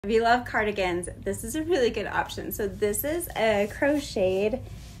If you love cardigans, this is a really good option. So this is a crocheted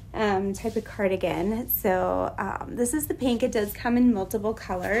type of cardigan. So this is the pink. It does come in multiple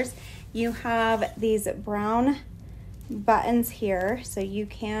colors. You have these brown buttons here, so you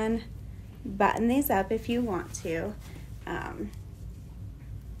can button these up if you want to.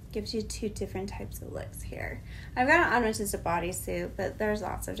 Gives you two different types of looks here. I've got it on with just a bodysuit, but there's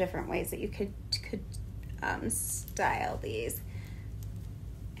lots of different ways that you could style these.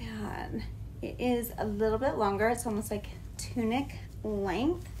 And it is a little bit longer. It's almost like tunic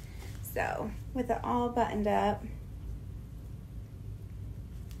length. So with it all buttoned up,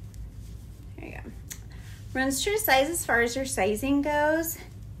 there you go. Runs true to size as far as your sizing goes,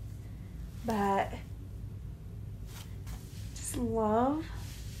 but just love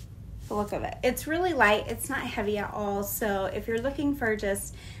the look of it. It's really light. It's not heavy at all. So if you're looking for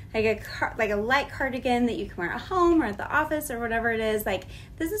just like a light cardigan that you can wear at home or at the office or whatever it is, like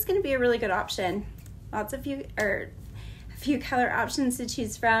this is going to be a really good option. A few color options to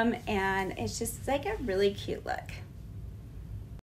choose from, and it's just like a really cute look.